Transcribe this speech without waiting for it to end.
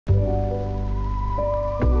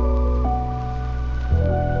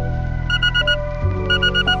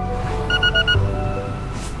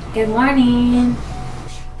Good morning.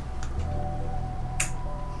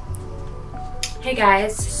 Hey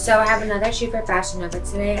guys, so I have another shoot for Fashion Nova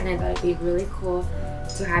today, and I thought it'd be really cool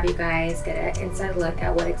to have you guys get an inside look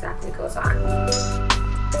at what exactly goes on.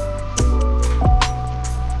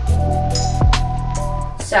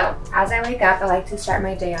 So as I wake up, I like to start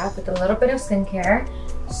my day off with a little bit of skincare.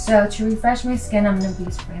 So to refresh my skin, I'm going to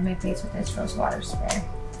be spraying my face with this rose water spray.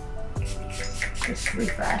 Just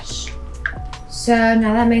refresh. So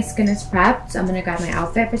now that my skin is prepped, I'm gonna grab my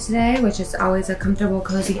outfit for today, which is always a comfortable,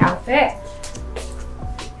 cozy outfit.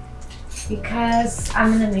 Because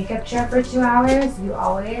I'm in a makeup chair for 2 hours,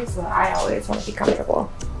 I always want to be comfortable.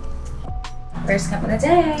 First cup of the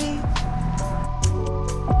day.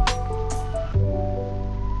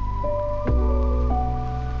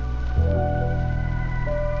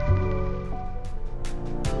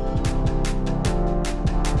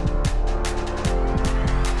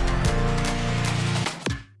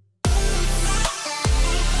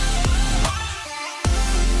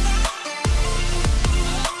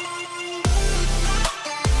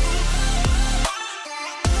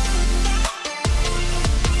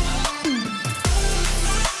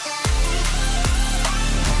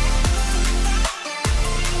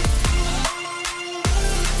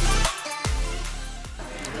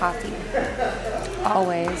 Coffee.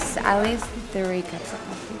 Always. At least 3 cups of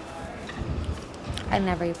coffee. I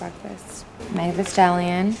never eat breakfast. Megan Thee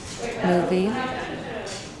Stallion movie.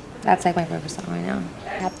 That's like my favorite song right now.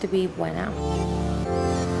 Have to be Buena.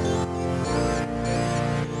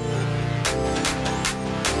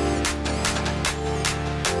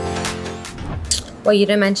 Well, you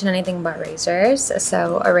didn't mention anything about razors.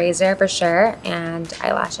 So a razor for sure, and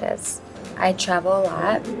eyelashes. I travel a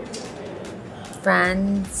lot.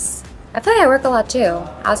 Friends. I feel like I work a lot too.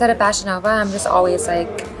 Outside of Fashion Nova, I'm just always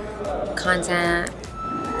like content,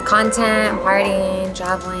 partying,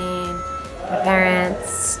 traveling, my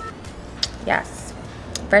parents. Yes.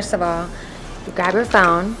 First of all, you grab your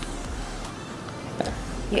phone,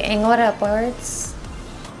 you angle it upwards,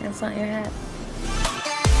 and it's not your head.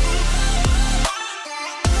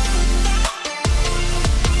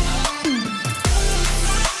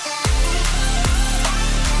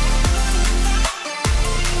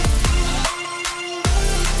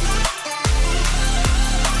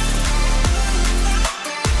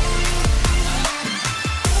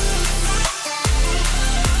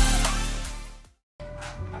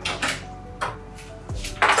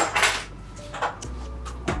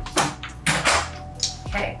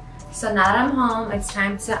 So now that I'm home, it's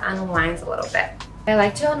time to unwind a little bit. I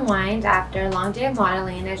like to unwind after a long day of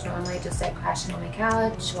modeling. Is normally just like crashing on my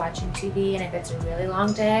couch, watching TV, and if it's a really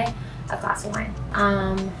long day, a glass of wine.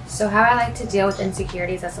 So how I like to deal with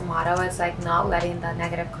insecurities as a model is like not letting the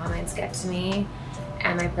negative comments get to me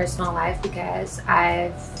and my personal life, because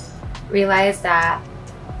I've realized that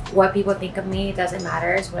what people think of me doesn't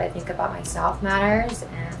matter. What I think about myself matters,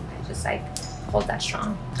 and I just like hold that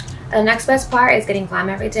strong. The next best part is getting glam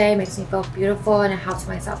every day. It makes me feel beautiful and it helps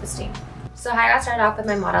my self-esteem. So how I got started off with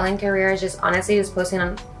my modeling career is just honestly just posting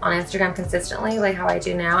on Instagram consistently, like how I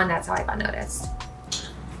do now, and that's how I got noticed.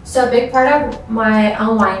 So a big part of my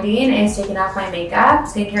unwinding is taking off my makeup.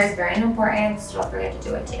 Skincare is very important, so don't forget to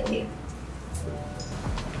do it daily.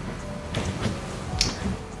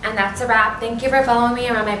 And that's a wrap. Thank you for following me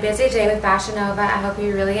around my busy day with Fashion Nova. I hope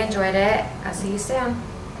you really enjoyed it. I'll see you soon.